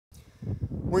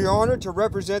We are honored to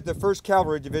represent the 1st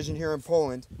Cavalry Division here in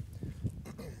Poland.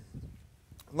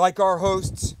 Like our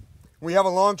hosts, we have a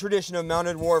long tradition of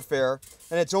mounted warfare,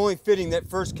 and it's only fitting that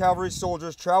 1st Cavalry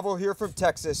soldiers travel here from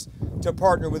Texas to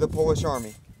partner with the Polish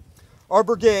Army. Our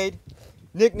brigade,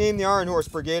 nicknamed the Iron Horse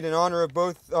Brigade in honor of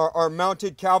both our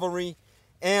mounted cavalry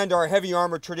and our heavy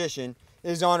armor tradition,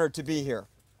 is honored to be here.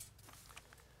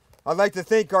 I'd like to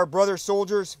thank our brother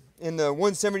soldiers in the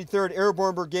 173rd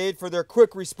Airborne Brigade for their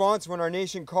quick response when our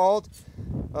nation called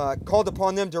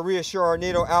upon them to reassure our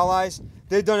NATO allies.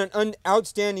 They've done an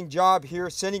outstanding job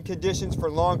here, setting conditions for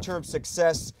long-term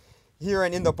success here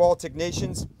and in the Baltic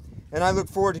nations, and I look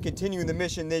forward to continuing the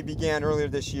mission they began earlier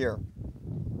this year.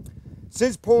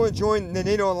 Since Poland joined the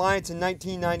NATO alliance in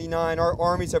 1999, our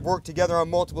armies have worked together on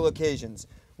multiple occasions,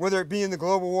 whether it be in the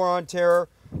global war on terror,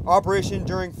 Operation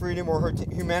Enduring Freedom, or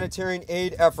humanitarian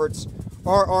aid efforts.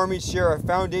 Our armies share a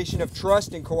foundation of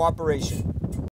trust and cooperation.